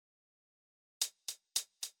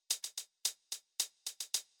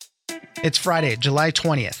It's Friday, July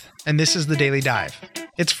 20th, and this is the Daily Dive.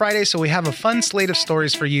 It's Friday, so we have a fun slate of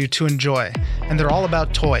stories for you to enjoy, and they're all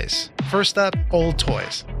about toys. First up, old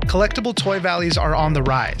toys. Collectible toy values are on the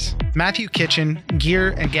rise. Matthew Kitchen,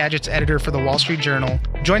 gear and gadgets editor for the Wall Street Journal,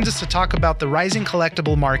 joins us to talk about the rising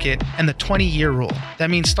collectible market and the 20-year rule. That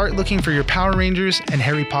means start looking for your Power Rangers and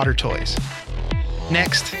Harry Potter toys.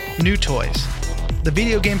 Next, new toys. The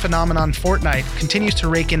video game phenomenon Fortnite continues to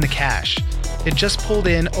rake in the cash. It just pulled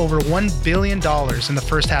in over $1 billion in the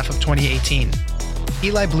first half of 2018.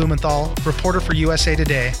 Eli Blumenthal, reporter for USA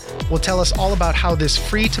Today, will tell us all about how this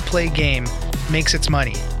free-to-play game makes its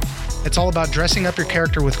money. It's all about dressing up your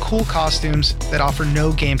character with cool costumes that offer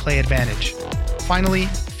no gameplay advantage. Finally,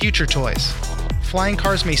 future toys. Flying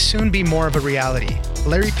cars may soon be more of a reality.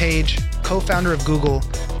 Larry Page, co-founder of Google,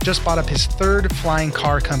 just bought up his third flying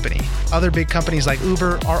car company. Other big companies like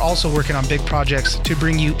Uber are also working on big projects to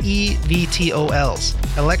bring you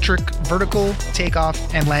eVTOLs, electric vertical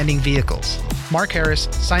takeoff and landing vehicles. Mark Harris,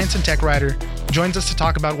 science and tech writer, joins us to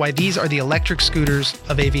talk about why these are the electric scooters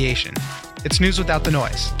of aviation. It's news without the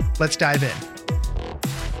noise. Let's dive in.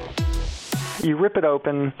 You rip it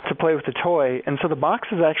open to play with the toy, and so the box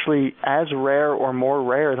is actually as rare or more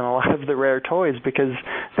rare than a lot of the rare toys because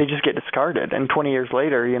they just get discarded. And 20 years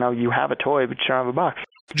later, you have a toy, but you don't have a box.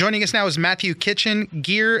 Joining us now is Matthew Kitchen,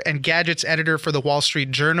 gear and gadgets editor for the Wall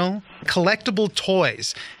Street Journal. Collectible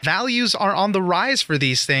toys. Values are on the rise for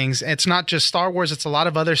these things. It's not just Star Wars, it's a lot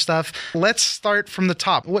of other stuff. Let's start from the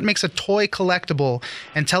top. What makes a toy collectible?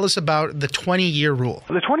 And tell us about the 20-year rule.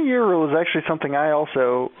 The 20-year rule is actually something I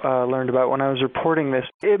also learned about when I was reporting this.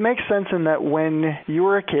 It makes sense in that when you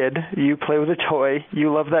were a kid, you play with a toy,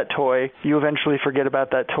 you love that toy, you eventually forget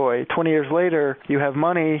about that toy. 20 years later, you have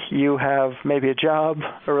money, you have maybe a job,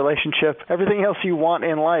 a relationship, everything else you want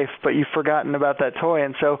in life, but you've forgotten about that toy.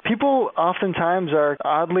 And so people oftentimes are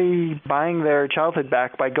oddly buying their childhood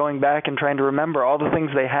back by going back and trying to remember all the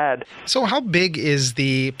things they had. So how big is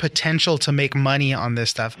the potential to make money on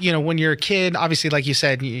this stuff? When you're a kid, obviously, like you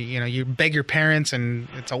said, you beg your parents and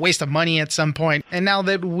it's a waste of money at some point. And now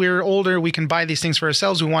that we're older, we can buy these things for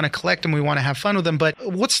ourselves. We want to collect them. We want to have fun with them. But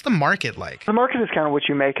what's the market like? The market is kind of what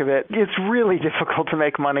you make of it. It's really difficult to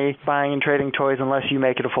make money buying and trading toys unless you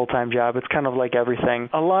make it a full-time job. It's kind of like everything.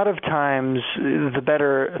 A lot of times, the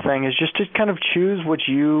better thing is just to kind of choose what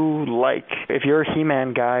you like. If you're a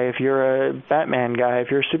He-Man guy, if you're a Batman guy,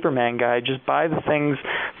 if you're a Superman guy, just buy the things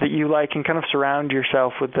that you like and kind of surround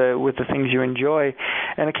yourself with the things you enjoy.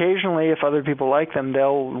 And occasionally, if other people like them,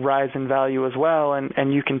 they'll rise in value as well,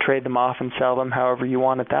 and you can trade them off and sell them however you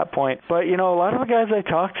want at that point. But, a lot of the guys I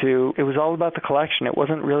talked to, it was all about the collection. It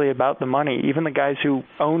wasn't really about the money. Even the guys who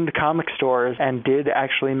owned comic stores and did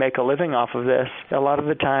actually make a living off of this, a lot of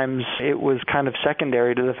the times it was kind of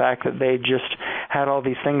secondary to the fact that they just had all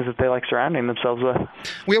these things that they like surrounding themselves with.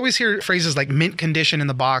 We always hear phrases like mint condition in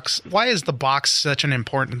the box. Why is the box such an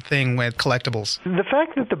important thing with collectibles? The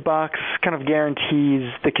fact that the box kind of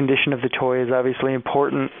guarantees the condition of the toy is obviously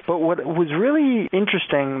important, but what was really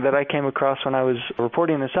interesting that I came across when I was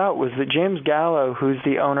reporting this out was that James Gallo, who's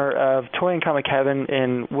the owner of Toy and Comic Heaven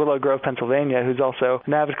in Willow Grove, Pennsylvania, who's also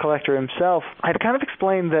an avid collector himself, had kind of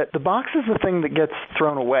explained that the box is the thing that gets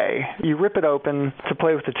thrown away. You rip it open to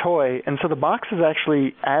play with the toy, and so the box is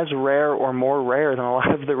actually as rare or more rare than a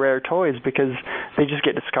lot of the rare toys because they just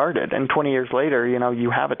get discarded. And 20 years later,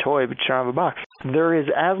 you have a toy, but you don't have a box. There is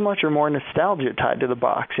as much or more nostalgia tied to the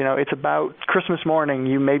box. It's about Christmas morning,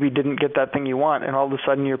 you maybe didn't get that thing you want, and all of a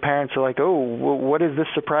sudden your parents are like, oh, what is this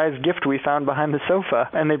surprise gift we found behind the sofa?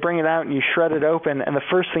 And they bring it out and you shred it open, and the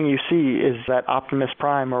first thing you see is that Optimus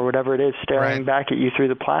Prime or whatever it is staring back at you through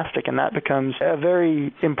the plastic, and that becomes a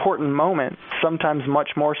very important moment, sometimes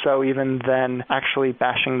much more so even than actually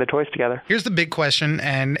bashing the toys together. Here's the big question,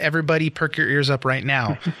 and everybody perk your ears up right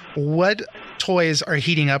now. What toys are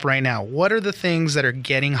heating up right now? What are the things that are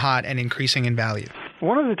getting hot and increasing in value?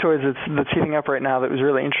 One of the toys that's heating up right now that was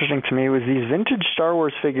really interesting to me was these vintage Star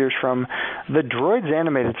Wars figures from the Droids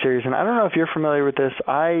animated series. And I don't know if you're familiar with this.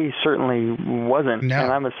 I certainly wasn't. No.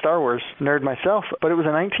 And I'm a Star Wars nerd myself. But it was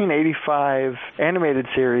a 1985 animated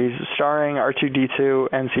series starring R2-D2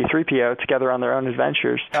 and C-3PO together on their own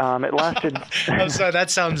adventures. It lasted... So that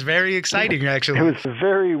sounds very exciting, actually. It was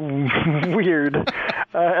very weird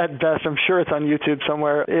at best. I'm sure it's on YouTube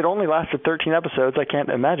somewhere. It only lasted 13 episodes. I can't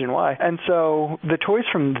imagine why. And so the toys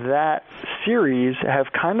from that series have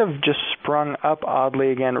kind of just sprung up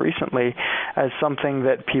oddly again recently as something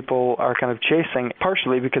that people are kind of chasing,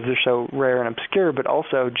 partially because they're so rare and obscure, but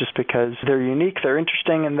also just because they're unique, they're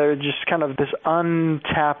interesting, and they're just kind of this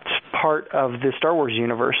untapped part of the Star Wars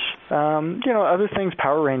universe. Other things,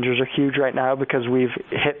 Power Rangers are huge right now because we've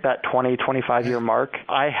hit that 25 year mark.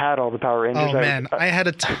 I had all the Power Rangers. Oh, man. I had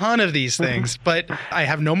a ton of these things, but I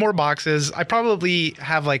have no more boxes. I probably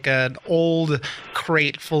have like an old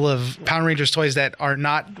crate full of Power Rangers toys that are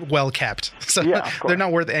not well kept. So they're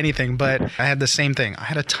not worth anything, but I had the same thing. I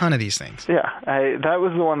had a ton of these things. Yeah, that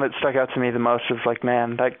was the one that stuck out to me the most. Is like,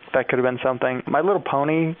 man, that could have been something. My Little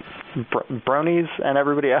Pony, Bronies, and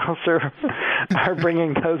everybody else are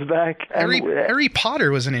bringing those back. Harry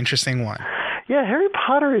Potter was an interesting one. Yeah, Harry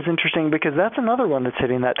Potter is interesting because that's another one that's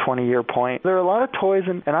hitting that 20-year point. There are a lot of toys,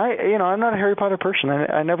 and I'm not a Harry Potter person.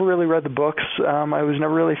 I never really read the books. I was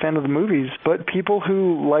never really a fan of the movies. But people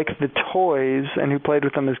who like the toys and who played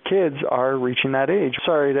with them as kids are reaching that age.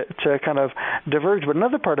 Sorry to kind of diverge, but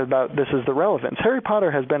another part about this is the relevance. Harry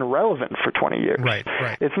Potter has been relevant for 20 years. Right.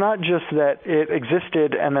 It's not just that it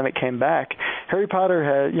existed and then it came back. Harry Potter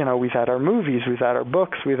has, we've had our movies, we've had our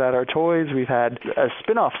books, we've had our toys, we've had a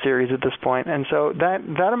spin-off series at this point. And so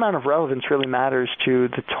that amount of relevance really matters to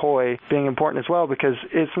the toy being important as well, because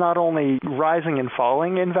it's not only rising and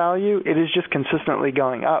falling in value, it is just consistently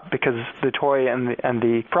going up because the toy and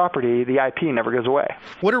the property, the IP, never goes away.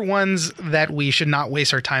 What are ones that we should not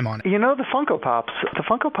waste our time on? The Funko Pops. The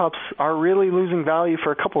Funko Pops are really losing value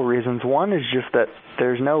for a couple of reasons. One is just that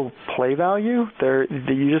there's no play value.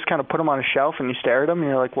 You just kind of put them on a shelf and you stare at them and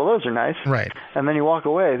you're like, well, those are nice. Right. And then you walk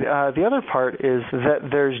away. The other part is that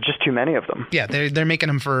there's just too many of them. Yeah, they're making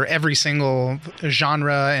them for every single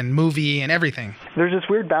genre and movie and everything. There's this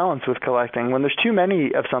weird balance with collecting. When there's too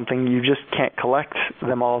many of something, you just can't collect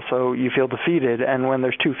them all, so you feel defeated. And when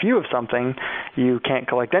there's too few of something, you can't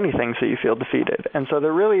collect anything, so you feel defeated. And so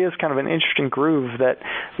there really is kind of an interesting groove that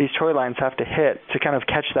these toy lines have to hit to kind of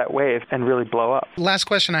catch that wave and really blow up. Last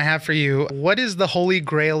question I have for you. What is the holy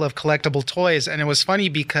grail of collectible toys? And it was funny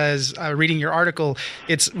because reading your article,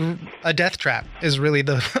 it's a death trap is really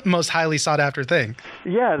the most highly sought after thing.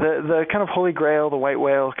 Yeah, the kind of holy grail, the white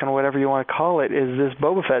whale, kind of whatever you want to call it, is this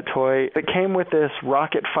Boba Fett toy that came with this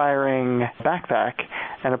rocket-firing backpack.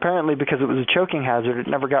 And apparently because it was a choking hazard, it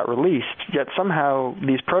never got released. Yet somehow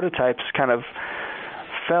these prototypes kind of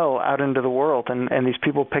fell out into the world, and these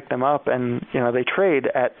people picked them up, and they trade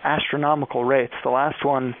at astronomical rates. The last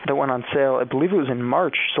one that went on sale, I believe it was in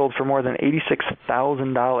March, sold for more than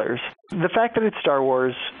 $86,000. The fact that it's Star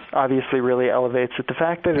Wars obviously really elevates it. The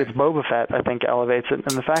fact that it's Boba Fett, I think, elevates it.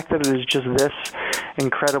 And the fact that it is just this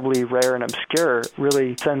incredibly rare and obscure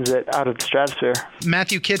really sends it out of the stratosphere.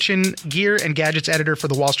 Matthew Kitchen, Gear and Gadgets editor for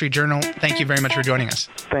the Wall Street Journal, thank you very much for joining us.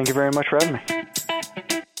 Thank you very much for having me.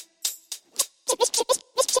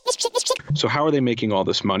 So how are they making all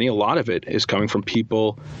this money? A lot of it is coming from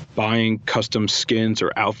people buying custom skins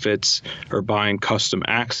or outfits, or buying custom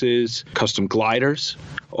axes, custom gliders,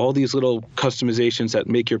 all these little customizations that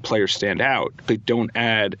make your player stand out. They don't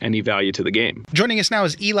add any value to the game. Joining us now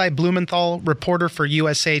is Eli Blumenthal, reporter for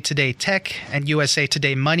USA Today Tech and USA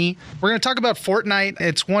Today Money. We're going to talk about Fortnite.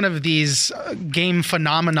 It's one of these game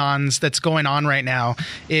phenomenons that's going on right now.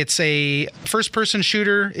 It's a first-person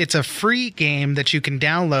shooter. It's a free game that you can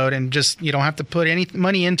download and just, you don't have to put any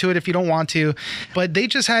money into it if you don't want to. But they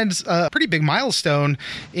just had a pretty big milestone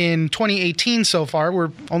in 2018 so far.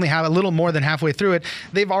 We're only a little more than halfway through it.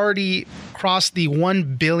 They've already crossed the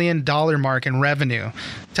 $1 billion mark in revenue.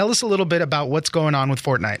 Tell us a little bit about what's going on with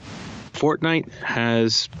Fortnite. Fortnite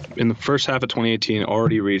has, in the first half of 2018,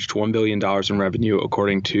 already reached $1 billion in revenue,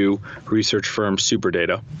 according to research firm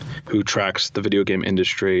SuperData, who tracks the video game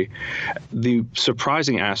industry. The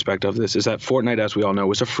surprising aspect of this is that Fortnite, as we all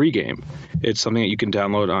know, is a free game. It's something that you can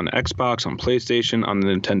download on Xbox, on PlayStation, on the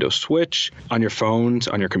Nintendo Switch, on your phones,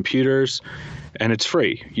 on your computers. And it's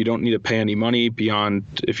free. You don't need to pay any money beyond,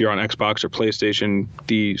 if you're on Xbox or PlayStation,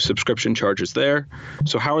 the subscription charge is there.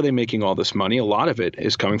 So how are they making all this money? A lot of it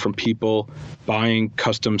is coming from people buying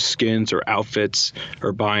custom skins or outfits,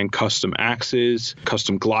 or buying custom axes,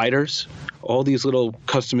 custom gliders, all these little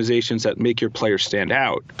customizations that make your player stand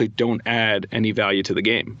out. They don't add any value to the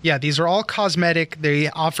game. Yeah, these are all cosmetic. They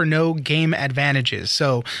offer no game advantages.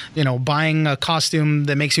 So, buying a costume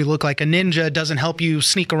that makes you look like a ninja doesn't help you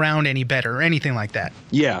sneak around any better or anything like that.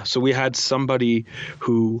 Yeah, so we had somebody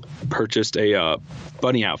who purchased a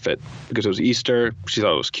bunny outfit because it was Easter. She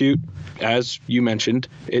thought it was cute. As you mentioned,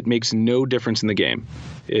 it makes no difference in the game.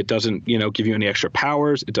 It doesn't, give you any extra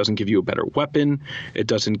powers. It doesn't give you a better weapon. It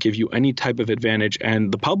doesn't give you any type of advantage.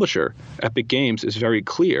 And the publisher, Epic Games, is very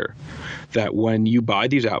clear that when you buy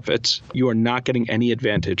these outfits, you are not getting any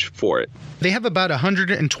advantage for it. They have about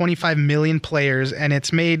 125 million players, and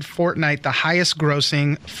it's made Fortnite the highest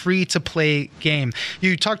grossing free-to-play game.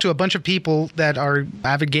 You talk to a bunch of people that are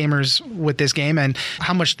avid gamers with this game and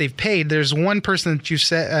how much they've paid. There's one person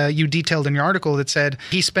that you detailed in your article that said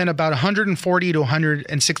he spent about $140 to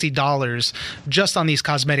 $160 just on these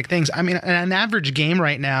cosmetic things. I mean, an average game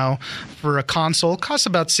right now for a console costs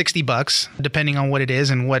about $60, depending on what it is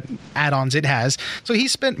and what add-ons it has. So he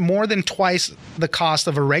spent more than twice the cost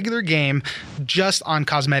of a regular game just on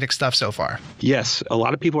cosmetic stuff so far. Yes, a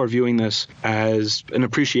lot of people are viewing this as an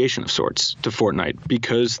appreciation of sorts to Fortnite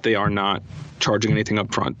because they are not charging anything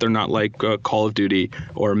up front. They're not like Call of Duty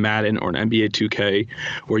or Madden or an NBA 2K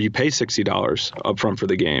where you pay $60 up front for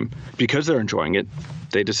the game. Because they're enjoying it,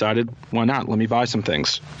 they decided, why not? Let me buy some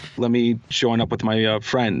things. Let me join up with my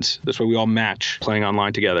friends. This way we all match playing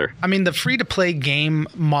online together. I mean, the free-to-play game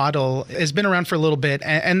model has been around for a little bit,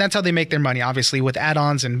 and that's how they make their money, obviously, with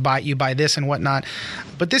add-ons and you buy this and whatnot.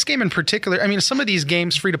 But this game in particular, I mean, some of these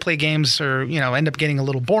games, free-to-play games, are, end up getting a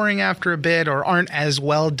little boring after a bit or aren't as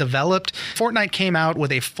well developed. Fortnite came out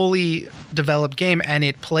with a fully developed game, and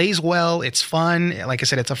it plays well. It's fun. Like I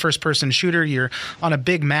said, it's a first-person shooter. You're on a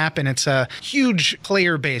big map, and it's a huge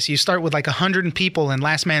player base. You start with like 100 people, and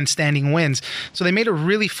last man standing wins. So they made a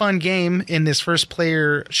really fun game in this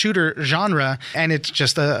first-player shooter genre, and it's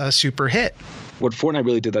just a super hit. What Fortnite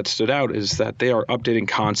really did that stood out is that they are updating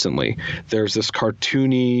constantly. There's this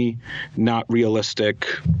cartoony, not realistic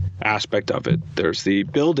aspect of it. There's the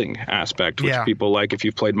building aspect, which people like if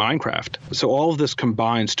you've played Minecraft. So all of this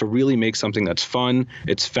combines to really make something that's fun,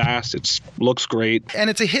 it's fast, it looks great. And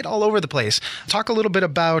it's a hit all over the place. Talk a little bit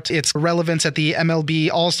about its relevance at the MLB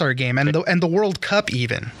All-Star Game and the World Cup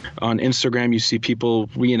even. On Instagram, you see people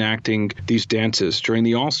reenacting these dances during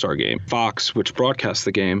the All-Star Game. Fox, which broadcasts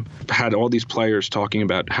the game, had all these players talking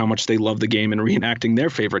about how much they love the game and reenacting their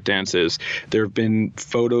favorite dances. There have been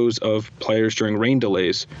photos of players during rain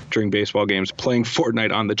delays during baseball games playing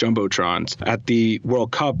Fortnite on the Jumbotrons. At the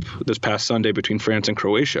World Cup this past Sunday between France and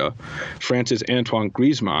Croatia, France's Antoine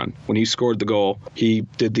Griezmann, when he scored the goal, he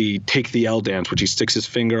did the take the L dance, which he sticks his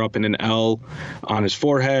finger up in an L on his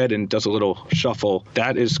forehead and does a little shuffle.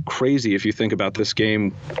 That is crazy if you think about this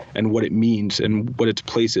game and what it means and what its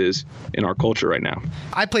place is in our culture right now.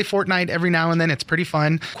 I play Fortnite every now and then. It's pretty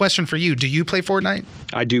fun. Question for you. Do you play Fortnite?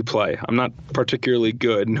 I do play. I'm not particularly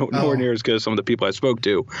good, nowhere near as good as some of the people I spoke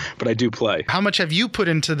to, but I do play. How much have you put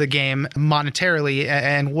into the game monetarily,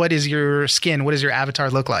 and what is your skin? What does your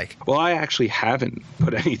avatar look like? Well, I actually haven't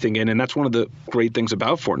put anything in, and that's one of the great things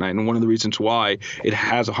about Fortnite, and one of the reasons why it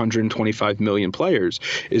has 125 million players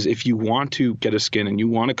is if you want to get a skin and you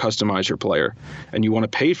want to customize your player and you want to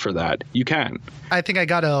pay for that, you can. I think I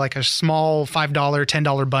got a small $5,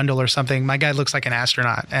 $10 bundle or something. My guy looks like an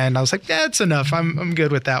astronaut, and I was like, yeah, it's enough. I'm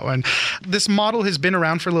good with that one. This model has been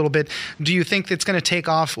around for a little bit. Do you think it's going to take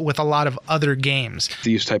off with a lot of other games?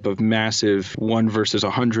 These type of massive 1 versus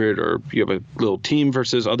 100, or you have a little team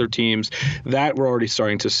versus other teams, that we're already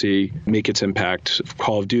starting to see make its impact.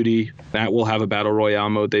 Call of Duty, that will have a battle royale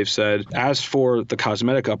mode, they've said. As for the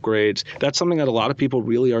cosmetic upgrades, that's something that a lot of people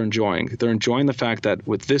really are enjoying. They're enjoying the fact that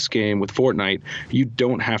with this game, with Fortnite, you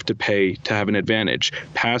don't have to pay to have an advantage.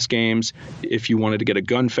 Past games, if you wanted to get a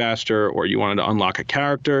gun faster or you wanted to unlock a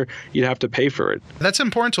character, you'd have to pay for it. That's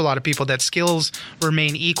important to a lot of people, that skills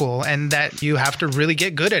remain equal and that you have to really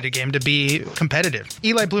get good at a game to be competitive.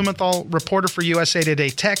 Eli Blumenthal, reporter for USA Today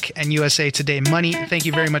Tech and USA Today Money, thank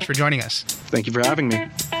you very much for joining us. Thank you for having me.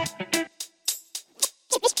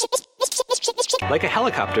 Like a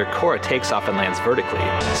helicopter, Cora takes off and lands vertically,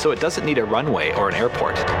 so it doesn't need a runway or an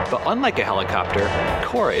airport. But unlike a helicopter,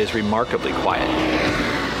 Cora is remarkably quiet.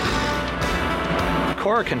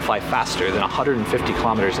 Cora can fly faster than 150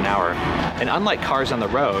 kilometers an hour, and unlike cars on the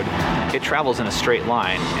road, it travels in a straight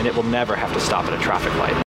line, and it will never have to stop at a traffic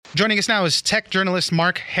light. Joining us now is tech journalist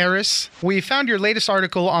Mark Harris. We found your latest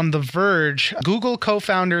article on The Verge. Google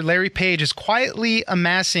co-founder Larry Page is quietly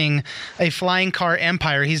amassing a flying car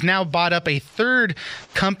empire. He's now bought up a third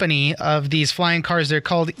company of these flying cars. They're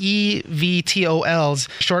called eVTOLs,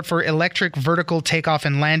 short for Electric Vertical Takeoff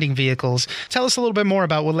and Landing Vehicles. Tell us a little bit more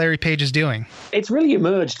about what Larry Page is doing. It's really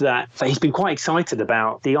emerged that he's been quite excited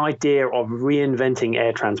about the idea of reinventing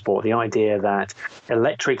air transport, the idea that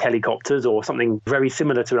electric helicopters or something very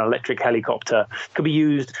similar to an electric helicopter. It could be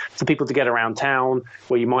used for people to get around town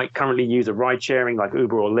where you might currently use a ride sharing like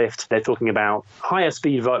Uber or Lyft. They're talking about higher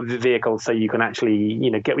speed vehicles so you can actually,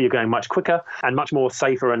 get where you're going much quicker and much more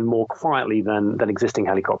safer and more quietly than existing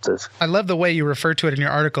helicopters. I love the way you refer to it in your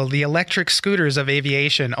article, the electric scooters of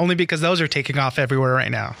aviation, only because those are taking off everywhere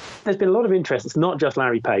right now. There's been a lot of interest. It's not just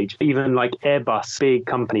Larry Page. Even like Airbus, big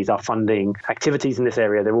companies are funding activities in this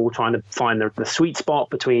area. They're all trying to find the sweet spot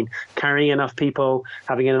between carrying enough people,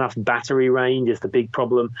 having enough battery range is the big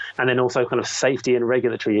problem, and then also kind of safety and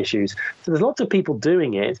regulatory issues. So there's lots of people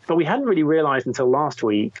doing it, but we hadn't really realized until last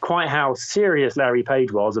week quite how serious Larry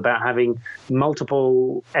Page was about having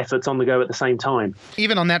multiple efforts on the go at the same time.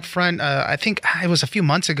 Even on that front, I think it was a few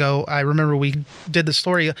months ago, I remember we did the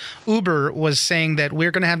story, Uber was saying that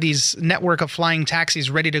we're going to have these network of flying taxis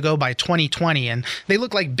ready to go by 2020, and they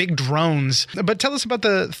look like big drones. But tell us about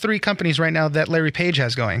the 3 companies right now that Larry Page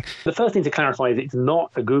has going. The first thing to clarify is it's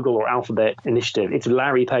not a Google or Alphabet initiative. It's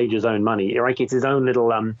Larry Page's own money. Right? It's his own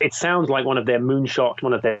little, it sounds like one of their moonshot,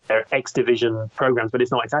 one of their X Division programs, but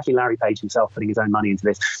it's not. It's actually Larry Page himself putting his own money into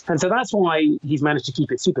this. And so that's why he's managed to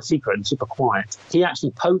keep it super secret and super quiet. He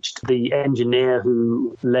actually poached the engineer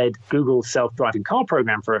who led Google's self-driving car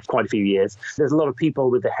program for quite a few years. There's a lot of people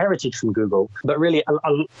with the heritage from Google, but really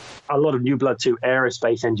a lot of new blood too,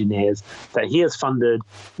 aerospace engineers that he has funded.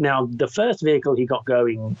 Now, the first vehicle he got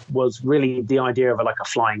going was really the idea of a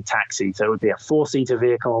flying taxi. So it would be a 4-seater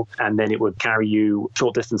vehicle, and then it would carry you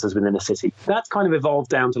short distances within a city. That's kind of evolved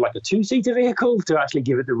down to like a 2-seater vehicle to actually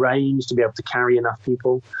give it the range to be able to carry enough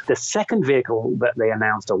people. The second vehicle that they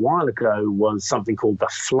announced a while ago was something called the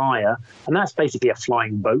Flyer, and that's basically a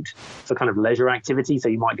flying boat for kind of leisure activity. So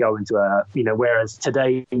you might go into whereas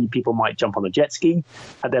today people might jump on a jet ski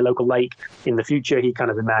at their local lake, in the future he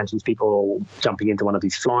kind of imagines people jumping into one of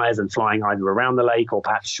these flyers and flying either around the lake or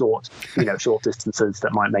perhaps short distances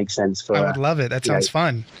that might make sense for. I would love it. That sounds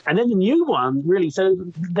fun. And then the new one, really, so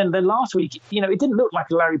then last week, it didn't look like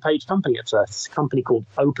a Larry Page company at first. It's a company called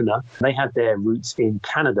Opener. They had their roots in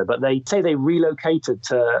Canada, but they say they relocated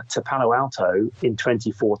to Palo Alto in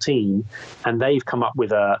 2014, and they've come up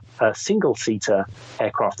with a single-seater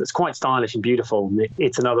aircraft that's quite stylish and beautiful.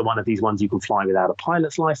 It's another one of these ones you can fly without a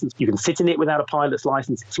pilot's license. You can sit in it without a pilot's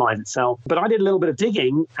license. It flies itself. But I did a little bit of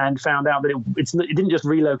digging and found out that it didn't just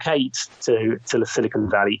relocate to Silicon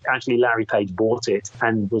Valley. Actually, Larry Page bought it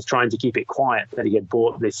and was trying to keep it quiet that he had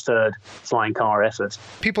bought this third flying car effort.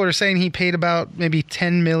 People are saying he paid about maybe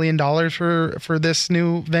 $10 million for this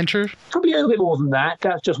new venture? Probably a little bit more than that.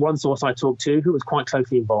 That's just one source I talked to who was quite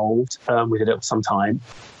closely involved with it at some time.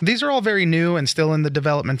 These are all very new and still in the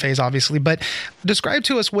development phase, obviously, but describe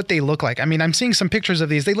to us what they look like. I mean, I'm seeing some pictures of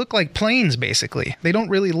these. They look like planes, basically. They don't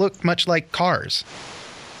really look much like cars.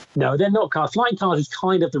 No, they're not cars. Flying cars is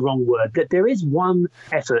kind of the wrong word. There is one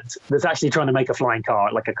effort that's actually trying to make a flying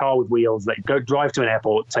car, like a car with wheels that go drive to an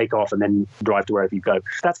airport, take off, and then drive to wherever you go.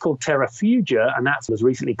 That's called Terrafugia, and that was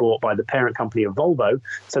recently bought by the parent company of Volvo.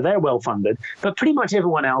 So they're well funded. But pretty much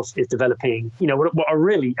everyone else is developing, what are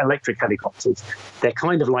really electric helicopters. They're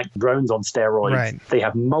kind of like drones on steroids. Right. They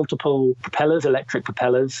have multiple propellers, electric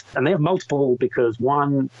propellers, and they have multiple because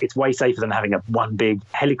one, it's way safer than having one big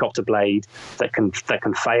helicopter blade that can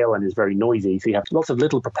fail and is very noisy. So you have lots of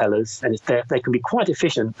little propellers, and they can be quite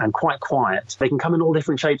efficient and quite quiet. They can come in all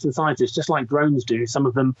different shapes and sizes, just like drones do. Some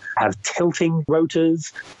of them have tilting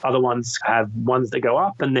rotors. Other ones have ones that go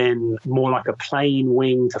up and then more like a plane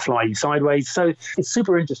wing to fly you sideways. So it's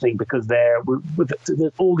super interesting because they're with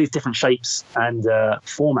all these different shapes and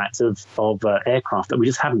formats of aircraft that we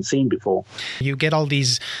just haven't seen before. You get all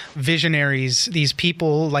these visionaries, these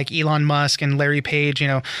people like Elon Musk and Larry Page,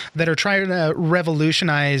 that are trying to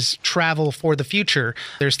revolutionize travel for the future.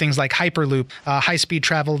 There's things like Hyperloop, high-speed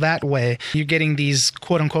travel that way. You're getting these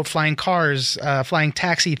quote-unquote flying cars, flying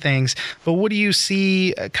taxi things. But what do you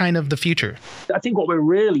see kind of the future? I think what we're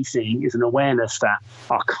really seeing is an awareness that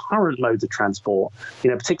our current modes of transport,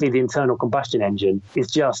 particularly the internal combustion engine, is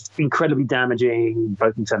just incredibly damaging,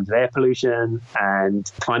 both in terms of air pollution and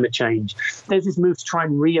climate change. There's this move to try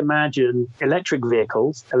and reimagine electric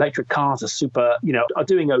vehicles. Electric cars are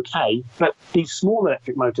doing okay, but these small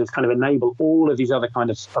electric motors kind of enable all of these other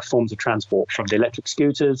kind of forms of transport, from the electric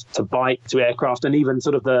scooters to bike to aircraft, and even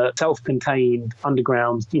sort of the self-contained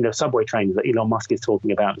underground, subway trains that Elon Musk is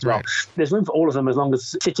talking about as well. Right. There's room for all of them as long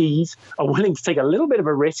as cities are willing to take a little bit of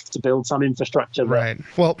a risk to build some infrastructure. Right.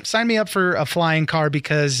 Well, sign me up for a flying car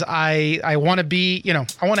because I want to be,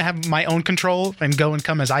 I want to have my own control and go and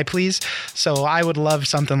come as I please. So I would love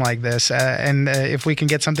something like this. And if we can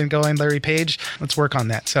get something going, Larry Page, let's work on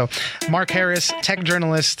that. So Mark Harris, tech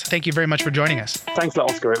journalist, thank you very much for joining us. Thanks a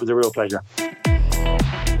lot, Oscar. It was a real pleasure.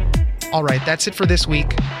 All right, that's it for this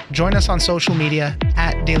week. Join us on social media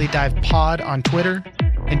at Daily Dive Pod on Twitter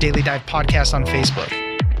and Daily Dive Podcast on Facebook.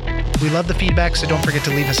 We love the feedback, so don't forget to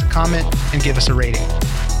leave us a comment and give us a rating.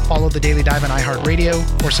 Follow The Daily Dive on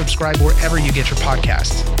iHeartRadio or subscribe wherever you get your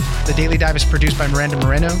podcasts. The Daily Dive is produced by Miranda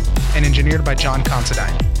Moreno and engineered by John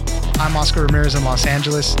Considine. I'm Oscar Ramirez in Los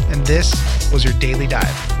Angeles, and this was your Daily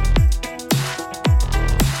Dive.